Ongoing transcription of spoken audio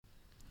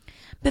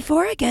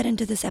Before I get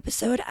into this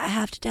episode, I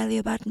have to tell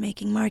you about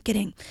Making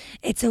Marketing.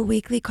 It's a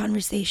weekly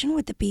conversation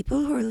with the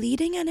people who are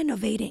leading and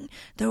innovating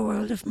the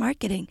world of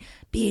marketing,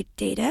 be it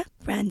data,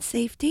 brand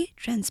safety,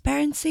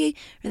 transparency,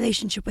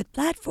 relationship with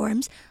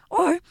platforms,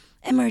 or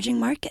emerging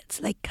markets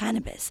like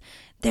cannabis.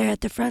 They're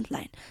at the front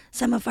line.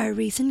 Some of our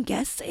recent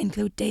guests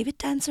include David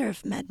Dancer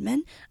of MedMen,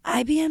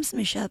 IBM's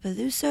Michelle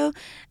Peluso,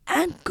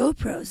 and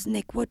GoPro's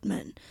Nick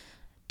Woodman.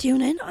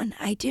 Tune in on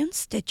iTunes,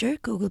 Stitcher,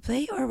 Google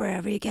Play, or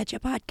wherever you get your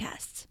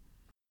podcasts.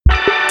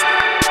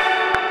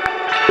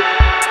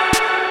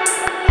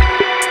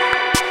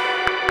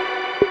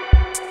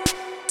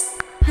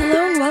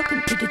 Hello and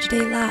welcome to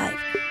Digiday Live,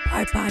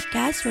 our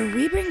podcast where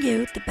we bring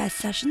you the best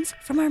sessions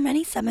from our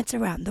many summits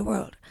around the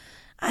world.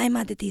 I'm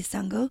Aditi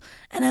Sangal,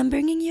 and I'm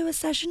bringing you a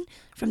session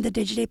from the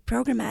Digiday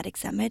Programmatic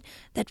Summit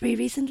that we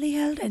recently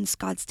held in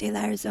Scottsdale,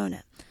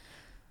 Arizona.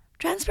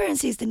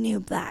 Transparency is the new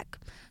black.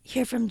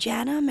 Hear from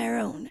Jana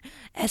Marone,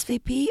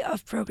 SVP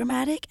of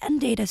Programmatic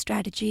and Data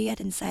Strategy at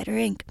Insider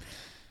Inc.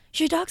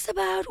 She talks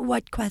about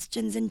what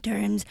questions and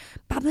terms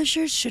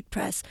publishers should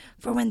press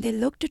for when they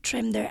look to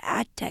trim their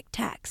ad tech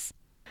tax.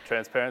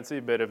 Transparency,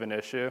 a bit of an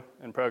issue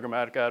in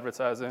programmatic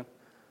advertising.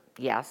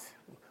 Yes.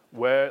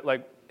 Where,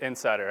 like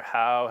Insider,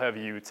 how have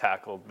you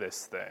tackled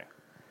this thing?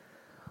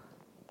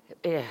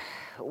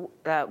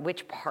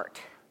 Which part?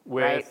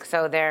 Right.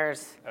 So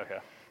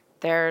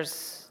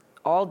there's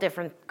all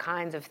different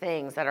kinds of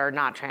things that are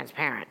not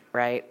transparent,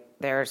 right?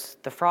 There's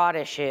the fraud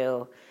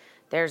issue.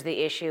 There's the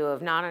issue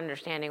of not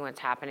understanding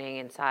what's happening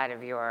inside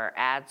of your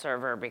ad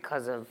server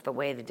because of the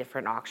way the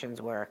different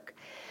auctions work.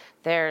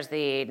 There's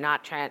the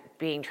not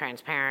being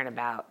transparent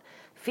about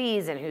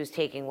fees and who's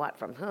taking what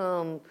from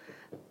whom.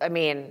 I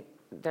mean,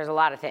 there's a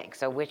lot of things.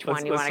 So which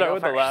one you want to go first? Let's start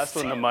with the last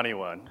one, the money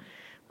one.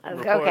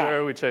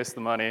 Okay. We chase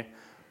the money.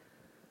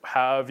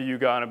 How have you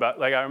gone about,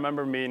 like I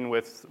remember meeting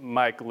with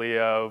Mike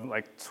Leo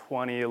like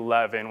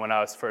 2011 when I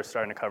was first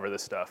starting to cover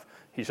this stuff.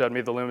 He showed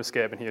me the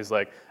Lumascape and he was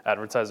like,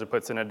 advertiser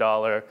puts in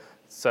 $1,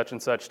 such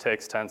and such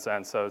takes 10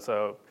 cents,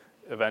 so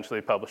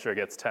eventually publisher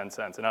gets 10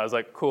 cents. And I was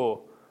like,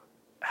 cool,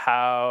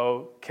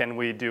 how can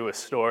we do a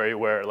story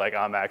where like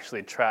I'm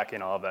actually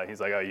tracking all of that? He's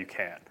like, oh, you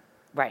can't.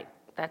 Right,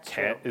 that's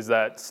true. Is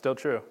that still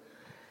true?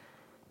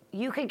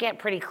 You could get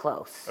pretty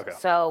close. Okay.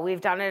 So we've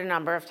done it a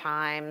number of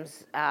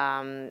times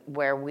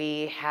where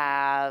we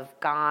have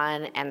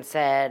gone and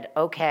said,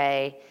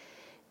 okay,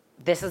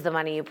 this is the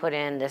money you put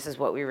in, this is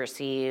what we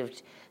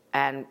received,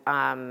 and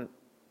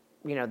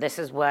this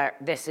is what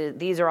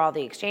these are all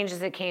the exchanges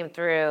that came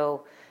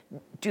through.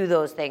 Do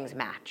those things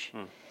match?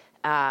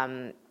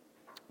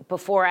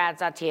 Before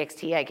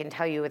ads.txt, I can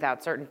tell you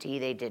without certainty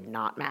they did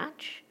not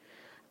match.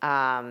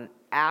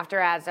 After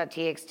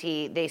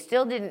ads.txt, they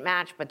still didn't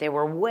match, but they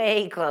were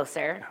way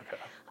closer,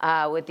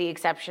 with the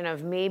exception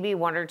of maybe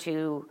one or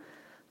two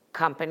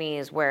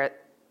companies where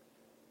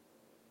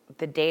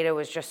the data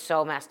was just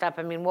so messed up.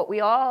 I mean, what we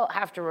all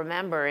have to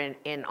remember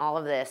in all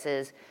of this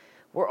is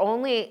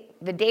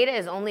the data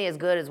is only as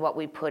good as what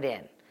we put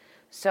in.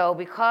 So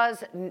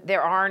because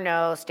there are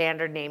no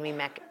standard naming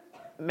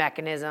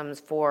mechanisms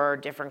for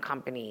different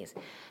companies,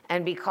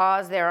 and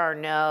because there are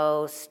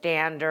no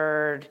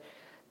standards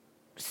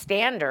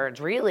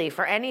really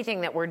for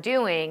anything that we're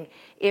doing,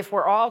 if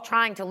we're all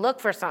trying to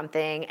look for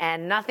something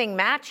and nothing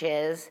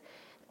matches,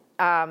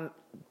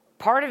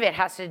 part of it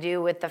has to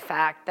do with the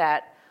fact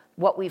that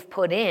what we've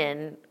put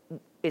in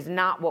is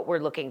not what we're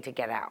looking to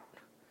get out.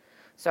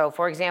 So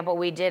for example,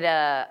 we did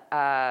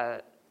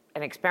an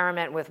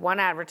experiment with one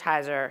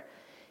advertiser.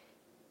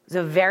 It's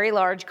a very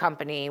large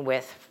company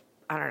with,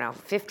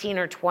 15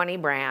 or 20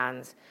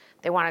 brands.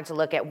 They wanted to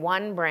look at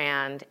one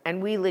brand,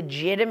 and we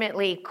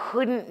legitimately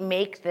couldn't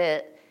make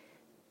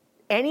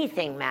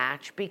anything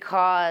match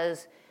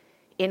because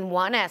in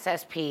one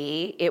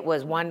SSP it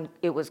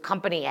was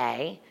company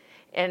A,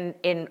 and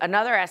in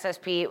another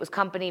SSP it was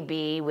company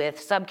B with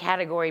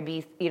subcategory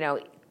B,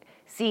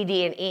 C,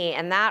 D, and E,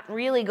 and that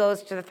really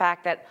goes to the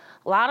fact that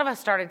a lot of us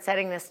started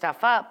setting this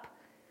stuff up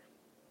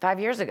 5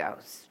 years ago,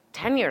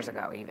 10 years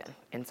ago even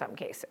in some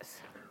cases.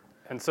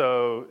 And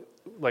so,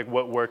 like,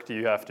 what work do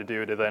you have to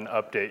do to then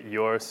update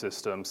your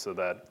system so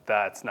that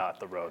that's not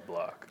the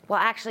roadblock? Well,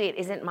 actually, it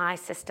isn't my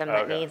system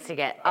that needs to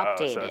get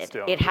updated.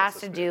 So it has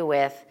to do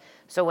with,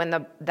 so when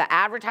the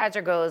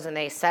advertiser goes and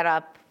they set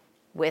up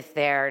with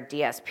their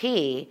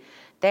DSP,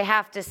 they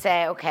have to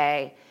say,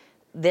 okay,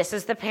 this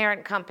is the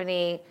parent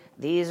company,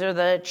 these are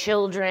the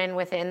children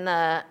within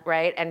the,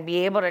 right, and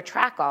be able to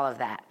track all of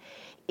that.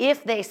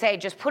 If they say,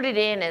 just put it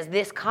in as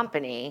this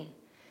company,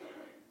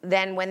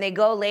 then when they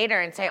go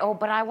later and say, oh,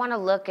 but I want to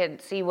look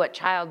and see what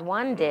child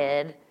one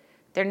did,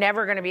 they're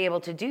never going to be able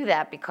to do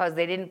that because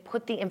they didn't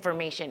put the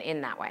information in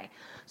that way.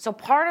 So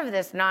part of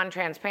this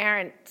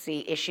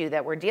non-transparency issue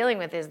that we're dealing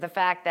with is the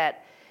fact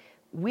that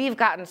we've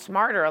gotten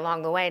smarter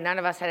along the way. None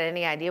of us had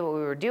any idea what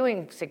we were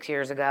doing 6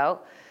 years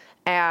ago.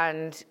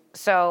 And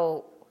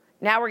so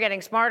now we're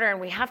getting smarter, and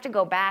we have to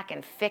go back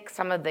and fix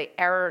some of the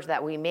errors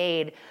that we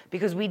made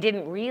because we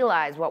didn't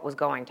realize what was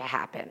going to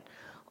happen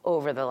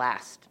over the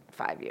last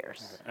 5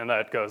 years. And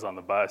that goes on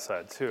the buy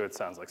side too, it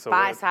sounds like. So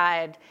Buy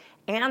side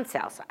and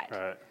sell side.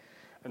 Right.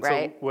 And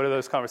Right. so what are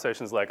those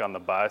conversations like on the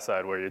buy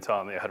side where you're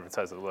telling the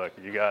advertiser, look,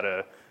 you got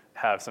to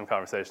have some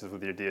conversations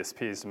with your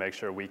DSPs to make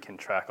sure we can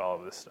track all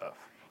of this stuff?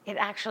 It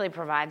actually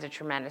provides a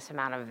tremendous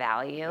amount of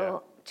value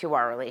to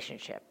our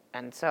relationship.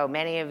 And so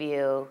many of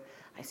you,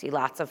 I see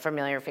lots of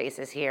familiar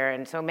faces here,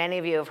 and so many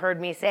of you have heard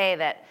me say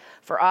that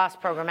for us,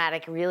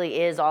 programmatic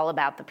really is all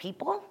about the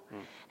people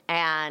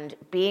and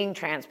being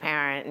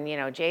transparent.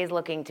 And Jay's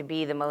looking to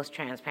be the most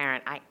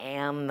transparent. I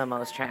am the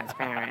most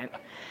transparent.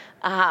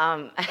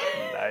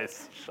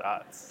 Nice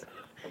shots.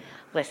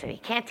 Listen, he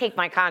can't take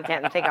my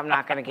content and think I'm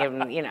not going to give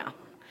him,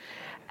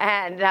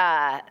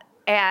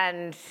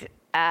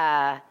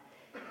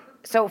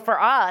 So for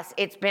us,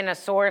 it's been a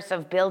source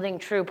of building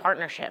true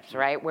partnerships,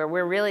 right? Where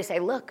we're really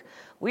saying, look,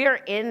 we are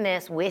in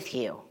this with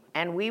you,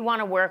 and we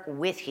want to work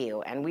with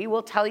you, and we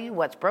will tell you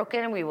what's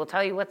broken, and we will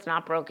tell you what's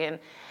not broken,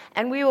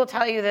 and we will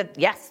tell you that,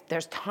 yes,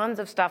 there's tons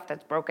of stuff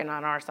that's broken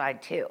on our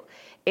side too.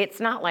 It's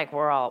not like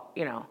we're all,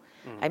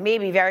 I may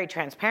be very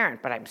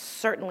transparent, but I'm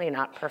certainly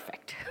not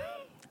perfect.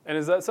 And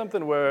is that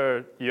something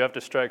where you have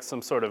to strike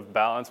some sort of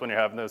balance when you're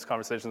having those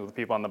conversations with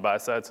people on the buy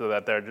side so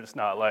that they're just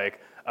not like,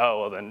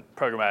 oh, well then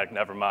programmatic,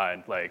 never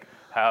mind. Like,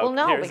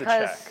 here's a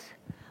check.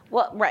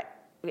 Well, right,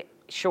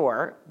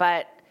 sure,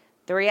 but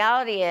the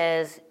reality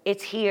is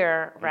it's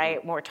here,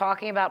 right? When we're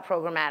talking about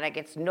programmatic,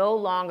 it's no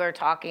longer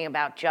talking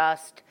about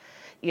just,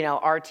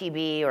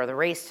 RTB or the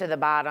race to the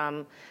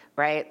bottom,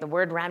 right? The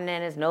word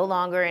remnant is no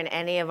longer in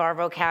any of our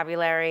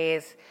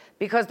vocabularies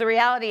because the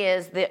reality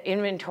is the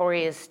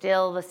inventory is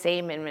still the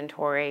same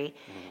inventory.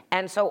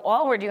 And so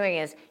all we're doing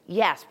is,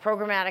 yes,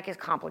 programmatic is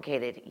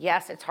complicated.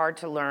 Yes, it's hard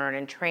to learn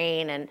and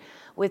train, and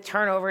with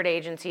turnover at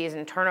agencies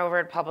and turnover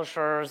at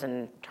publishers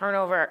and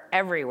turnover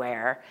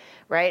everywhere,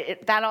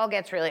 right? That all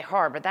gets really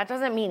hard, but that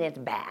doesn't mean it's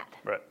bad.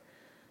 Right.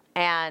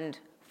 And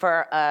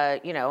for a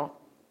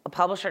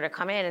publisher to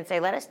come in and say,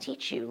 let us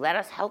teach you, let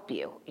us help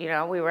you.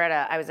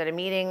 I was at a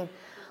meeting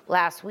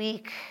last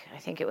week. I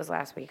think it was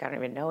last week. I don't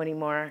even know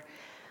anymore.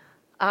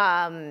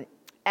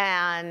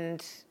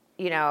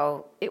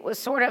 It was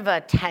sort of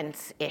a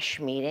tense-ish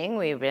meeting.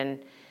 We've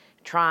been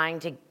trying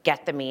to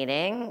get the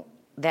meeting.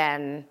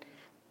 Then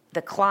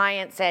the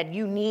client said,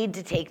 you need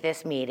to take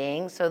this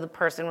meeting. So the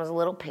person was a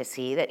little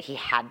pissy that he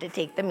had to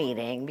take the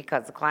meeting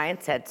because the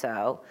client said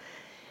so.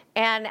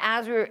 And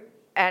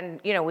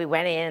we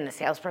went in and the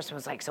salesperson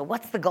was like, so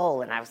what's the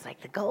goal? And I was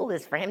like, the goal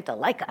is for him to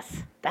like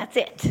us. That's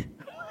it,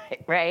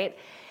 right?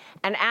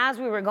 And as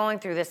we were going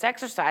through this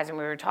exercise and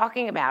we were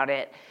talking about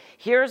it,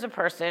 here's a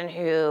person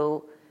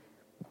who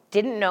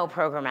didn't know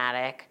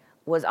programmatic,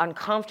 was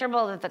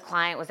uncomfortable that the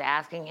client was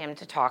asking him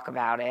to talk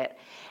about it.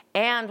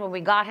 And when we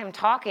got him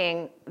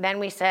talking, then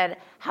we said,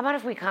 how about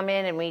if we come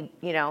in and we,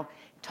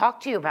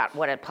 talk to you about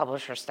what a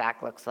publisher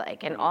stack looks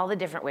like and all the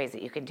different ways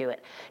that you can do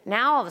it.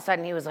 Now, all of a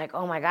sudden, he was like,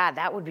 oh my God,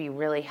 that would be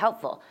really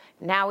helpful.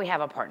 Now we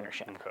have a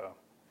partnership,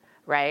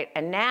 right?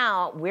 And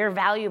now we're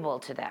valuable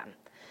to them.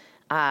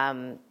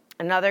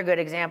 Another good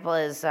example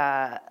is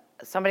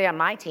somebody on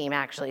my team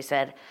actually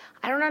said,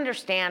 I don't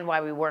understand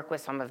why we work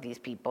with some of these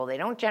people. They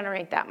don't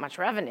generate that much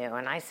revenue.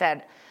 And I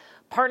said,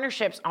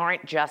 partnerships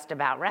aren't just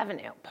about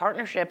revenue.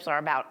 Partnerships are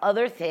about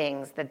other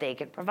things that they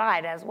can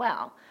provide as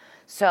well.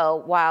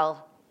 So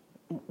while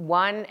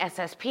one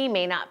SSP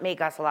may not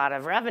make us a lot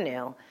of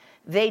revenue,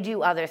 they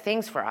do other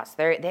things for us.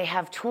 They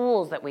have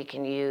tools that we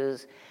can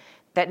use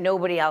that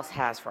nobody else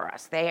has for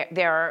us.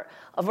 There are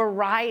a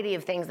variety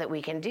of things that we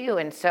can do.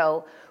 And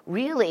so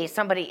really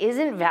somebody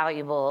isn't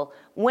valuable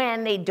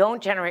when they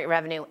don't generate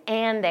revenue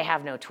and they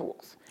have no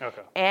tools.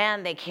 Okay.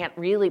 And they can't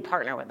really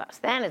partner with us.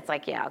 Then it's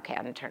like, yeah, okay,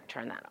 I'm gonna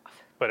turn that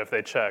off. But if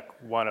they check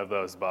one of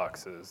those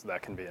boxes,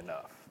 that can be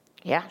enough.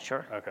 Yeah,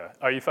 sure. Okay.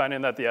 Are you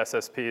finding that the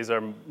SSPs are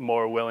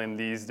more willing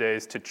these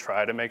days to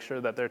try to make sure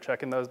that they're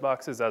checking those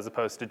boxes as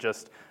opposed to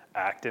just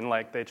acting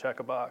like they check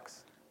a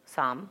box?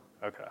 Some.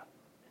 Okay.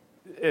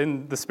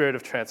 In the spirit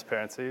of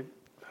transparency,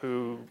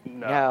 who?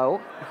 No.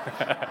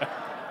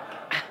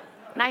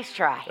 Nice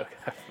try.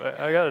 Okay.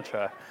 I gotta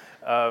try.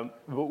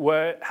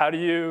 How do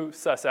you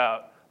suss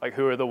out like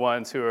who are the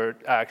ones who are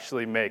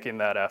actually making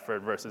that effort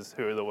versus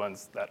who are the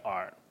ones that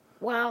aren't?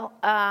 Well,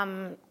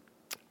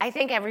 I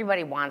think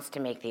everybody wants to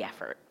make the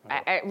effort.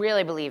 I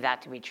really believe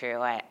that to be true.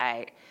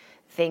 I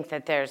think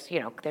that there's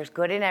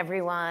good in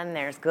everyone.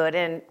 There's good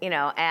in,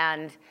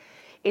 and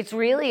it's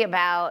really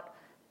about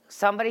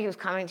somebody who's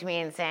coming to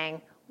me and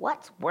saying,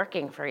 what's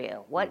working for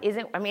you? What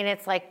isn't? I mean,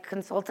 it's like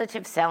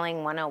consultative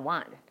selling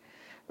 101,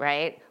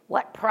 right?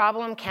 What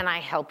problem can I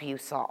help you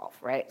solve,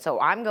 right? So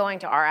I'm going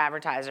to our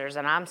advertisers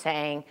and I'm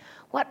saying,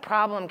 what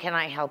problem can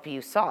I help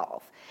you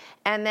solve?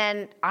 And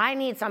then I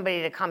need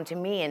somebody to come to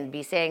me and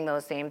be saying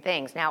those same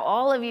things. Now,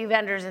 all of you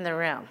vendors in the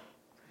room,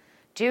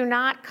 do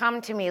not come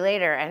to me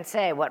later and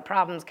say, what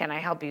problems can I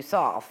help you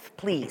solve,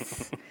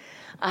 please?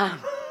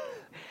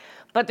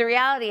 But the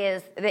reality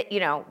is that,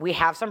 we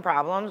have some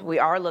problems. We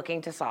are looking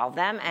to solve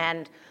them.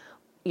 And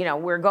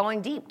we're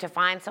going deep to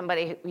find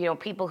somebody,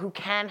 people who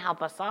can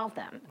help us solve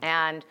them.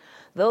 And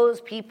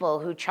those people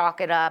who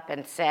chalk it up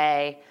and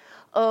say,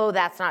 oh,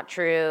 that's not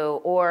true,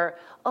 or,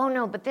 oh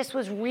no, but this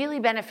was really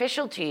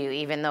beneficial to you,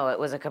 even though it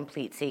was a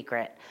complete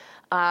secret.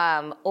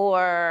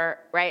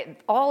 Right,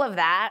 all of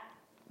that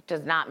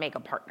does not make a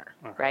partner,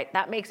 right?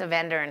 That makes a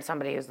vendor and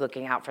somebody who's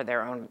looking out for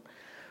their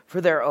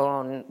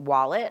own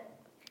wallet.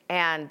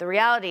 And the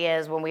reality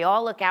is, when we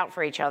all look out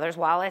for each other's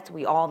wallets,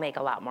 we all make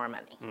a lot more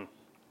money.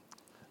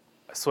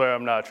 I swear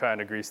I'm not trying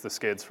to grease the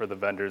skids for the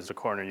vendors to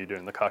corner you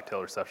during the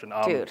cocktail reception.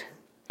 Dude.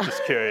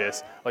 Just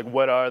curious, like,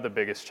 what are the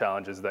biggest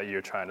challenges that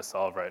you're trying to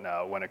solve right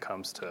now when it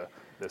comes to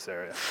this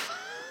area?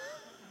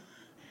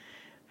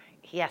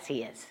 Yes,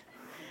 he is.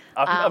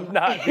 I'm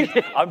not.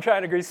 I'm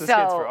trying to grease the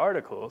skids for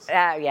articles.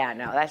 Yeah,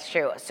 no, that's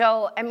true.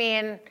 So, I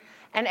mean,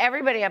 and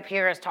everybody up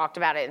here has talked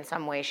about it in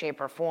some way,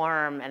 shape, or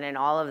form, and in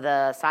all of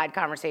the side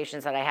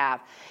conversations that I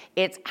have,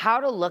 it's how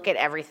to look at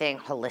everything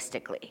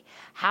holistically.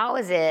 How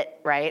is it,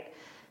 right?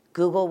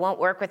 Google won't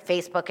work with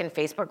Facebook, and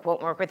Facebook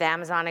won't work with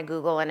Amazon and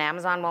Google, and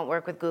Amazon won't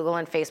work with Google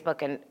and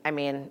Facebook, and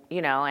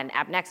and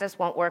AppNexus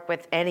won't work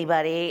with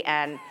anybody,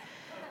 and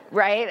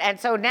right? And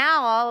so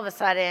now all of a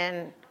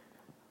sudden,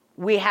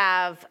 we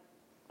have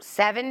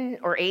 7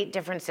 or 8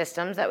 different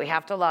systems that we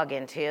have to log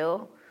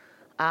into.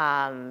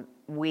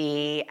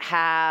 We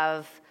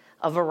have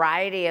a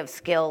variety of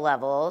skill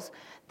levels.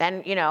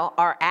 Then,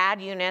 our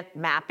ad unit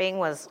mapping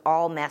was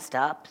all messed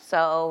up,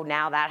 so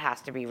now that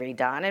has to be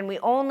redone. And we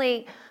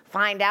only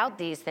find out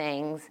these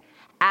things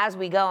as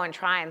we go and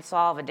try and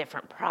solve a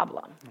different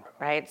problem,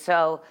 right?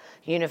 So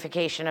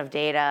unification of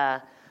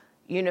data,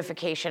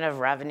 unification of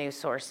revenue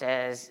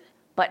sources,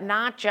 but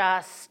not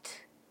just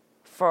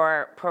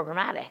for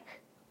programmatic,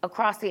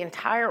 across the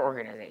entire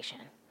organization,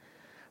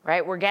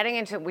 right?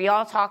 We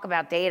all talk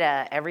about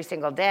data every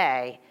single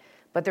day,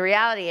 but the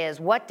reality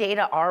is, what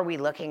data are we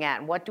looking at,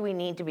 and what do we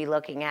need to be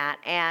looking at?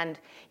 And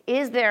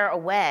is there a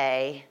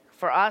way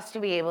for us to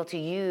be able to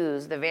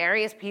use the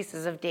various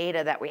pieces of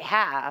data that we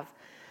have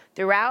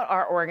throughout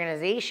our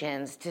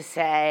organizations to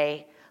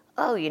say,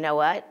 oh, you know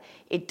what?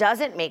 It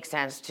doesn't make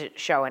sense to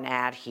show an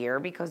ad here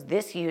because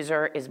this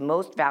user is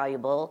most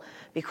valuable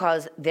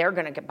because they're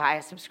going to buy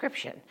a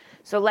subscription.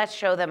 So let's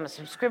show them a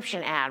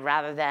subscription ad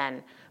rather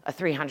than a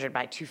 300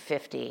 by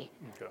 250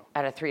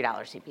 at a $3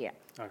 CPM.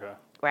 Okay.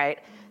 Right?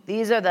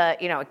 These are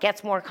it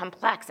gets more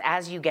complex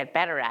as you get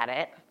better at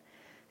it.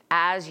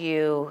 As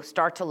you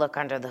start to look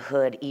under the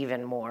hood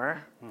even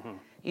more,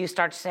 you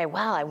start to say,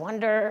 well, I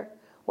wonder,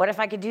 what if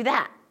I could do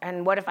that?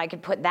 And what if I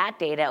could put that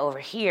data over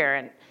here?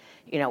 And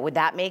would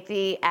that make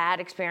the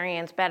ad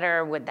experience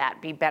better? Would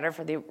that be better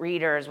for the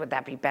readers? Would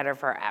that be better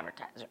for our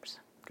advertisers?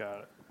 Got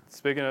it.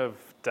 Speaking of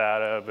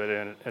data, but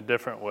in a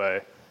different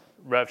way,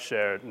 rev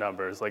share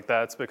numbers, like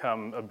that's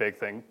become a big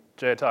thing.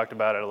 Jay talked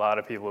about it. A lot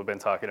of people have been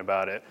talking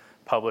about it.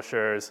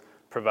 Publishers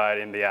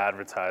providing the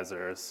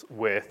advertisers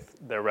with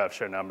their rev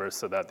share numbers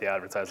so that the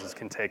advertisers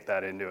can take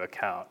that into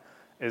account.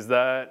 Is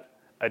that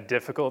a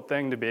difficult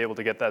thing to be able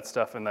to get that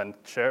stuff and then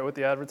share it with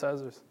the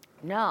advertisers?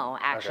 No,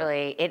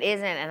 actually, it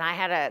isn't. And I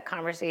had a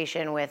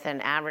conversation with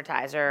an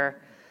advertiser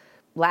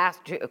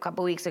a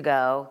couple weeks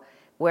ago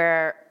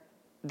where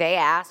they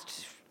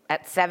asked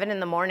at 7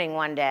 a.m.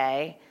 one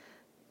day,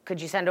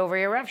 could you send over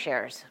your rev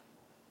shares?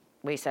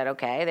 We said,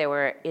 okay. They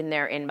were in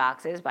their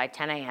inboxes by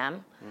 10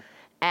 a.m.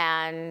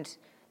 And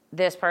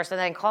this person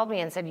then called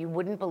me and said, you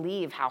wouldn't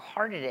believe how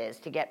hard it is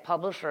to get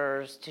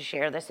publishers to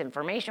share this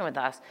information with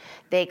us.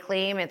 They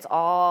claim it's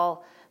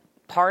all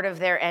part of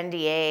their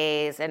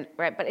NDAs,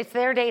 but it's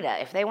their data.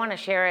 If they want to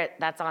share it,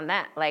 that's on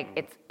that.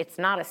 It's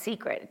not a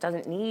secret. It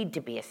doesn't need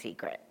to be a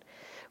secret,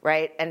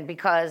 right? And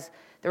because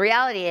the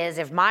reality is,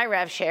 if my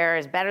rev share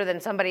is better than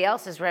somebody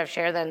else's rev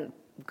share, then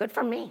good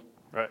for me.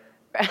 Right.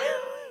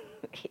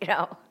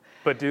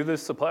 But do the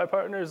supply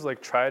partners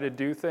try to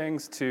do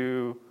things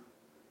to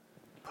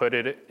put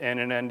it in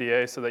an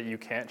NDA so that you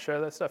can't share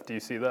that stuff? Do you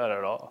see that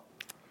at all?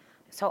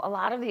 So a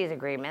lot of these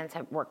agreements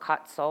were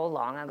cut so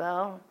long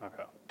ago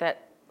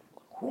that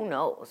who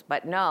knows?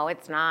 But no,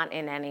 it's not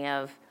in any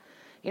of,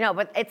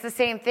 but it's the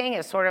same thing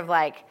as sort of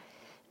like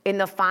in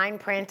the fine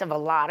print of a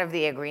lot of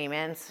the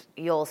agreements,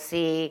 you'll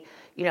see,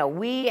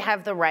 we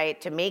have the right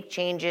to make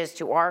changes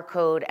to our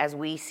code as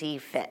we see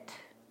fit.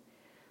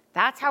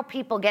 That's how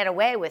people get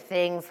away with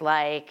things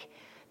like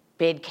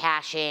bid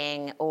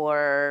caching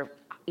or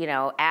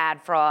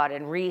ad fraud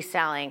and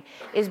reselling,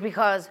 is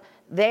because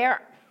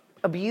they're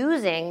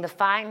abusing the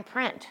fine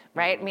print,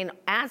 right? I mean,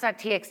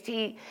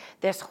 ads.txt,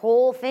 this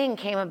whole thing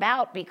came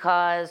about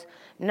because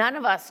none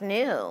of us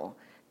knew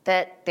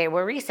that they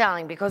were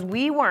reselling because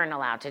we weren't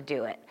allowed to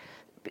do it.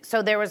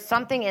 So there was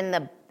something in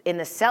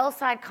the sell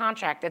side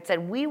contract that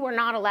said we were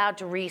not allowed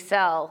to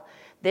resell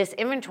this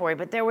inventory,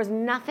 but there was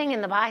nothing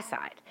in the buy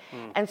side.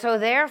 And so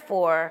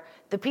therefore,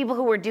 the people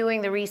who were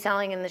doing the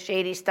reselling and the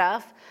shady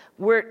stuff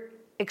were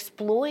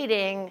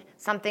exploiting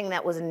something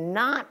that was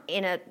not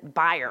in a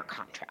buyer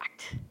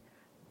contract.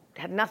 It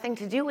had nothing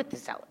to do with the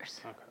sellers.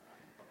 Okay,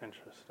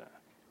 interesting.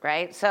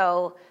 Right?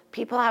 So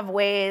people have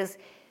ways,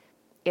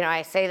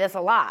 I say this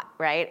a lot,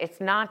 right? It's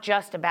not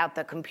just about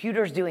the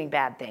computers doing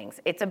bad things.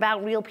 It's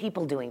about real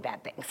people doing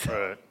bad things.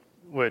 Right.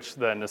 Which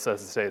then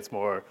necessitates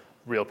more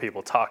real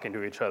people talking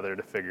to each other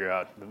to figure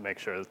out, to make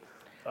sure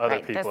other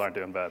people aren't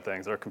doing bad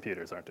things or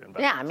computers aren't doing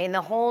bad things. Yeah, I mean,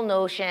 the whole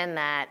notion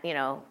that,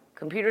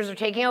 computers are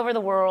taking over the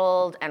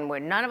world and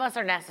none of us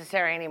are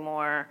necessary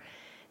anymore,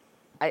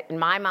 in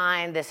my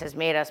mind, this has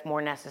made us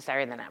more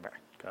necessary than ever.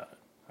 Got it.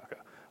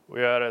 Okay.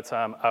 We're out of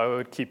time. I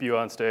would keep you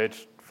on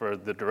stage for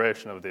the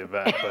duration of the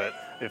event, but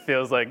it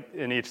feels like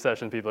in each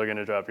session people are going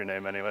to drop your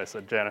name anyway.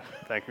 So Jana,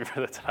 thank you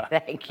for the time.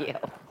 Thank you.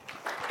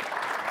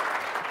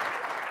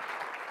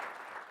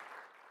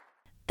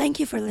 Thank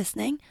you for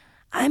listening.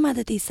 I'm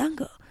Aditi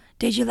Sangal.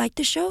 Did you like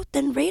the show?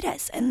 Then rate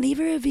us and leave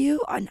a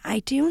review on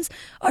iTunes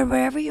or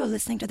wherever you're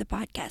listening to the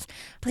podcast.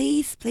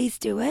 Please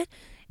do it.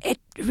 It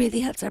really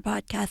helps our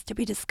podcast to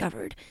be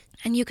discovered.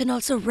 And you can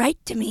also write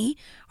to me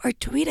or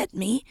tweet at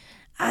me.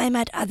 I'm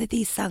at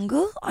Aditi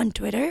Sangal on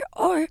Twitter,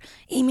 or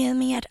email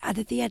me at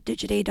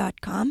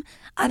aditi@digiday.com.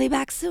 I'll be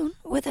back soon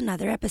with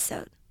another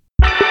episode.